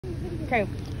Okay.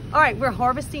 All right, we're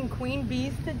harvesting queen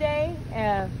bees today.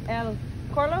 El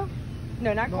Corlo?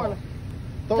 No, not Corlo.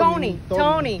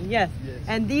 Tony, yes.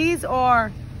 And these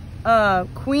are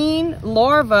queen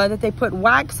larvae that they put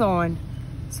wax on.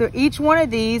 So each one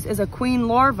of these is a queen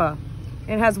larva.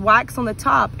 It has wax on the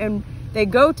top, and they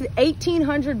go to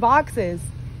 1,800 boxes,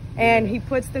 and he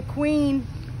puts the queen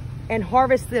and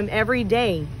harvests them every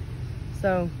day.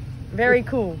 So very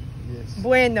cool. Yes.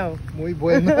 Bueno. Muy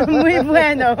bueno. Muy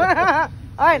bueno.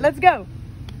 All right, let's go.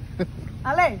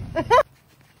 Ale.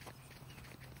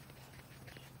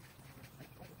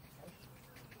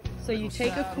 So you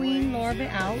take a queen larva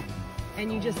out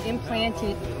and you just implant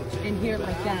it in here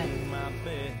like that.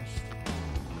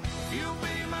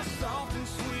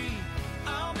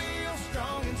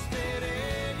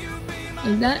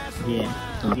 Is that?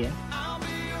 Yeah. Yeah.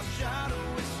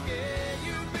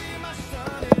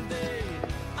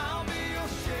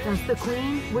 That's the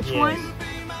queen? Which one?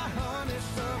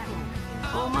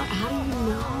 Oh my, how do you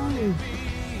know?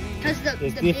 Because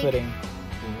It's different.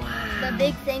 The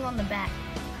big thing on the back.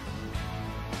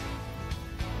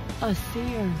 A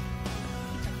seer.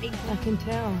 I can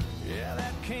tell. Yeah,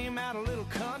 that came out a little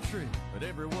country, but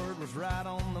every word was right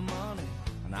on the money.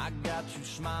 And I got you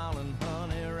smiling,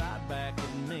 honey, right back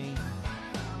at me.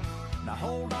 Now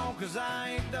hold on, cause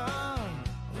I ain't done.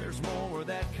 There's more where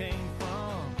that came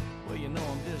from. Well, you know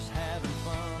I'm just having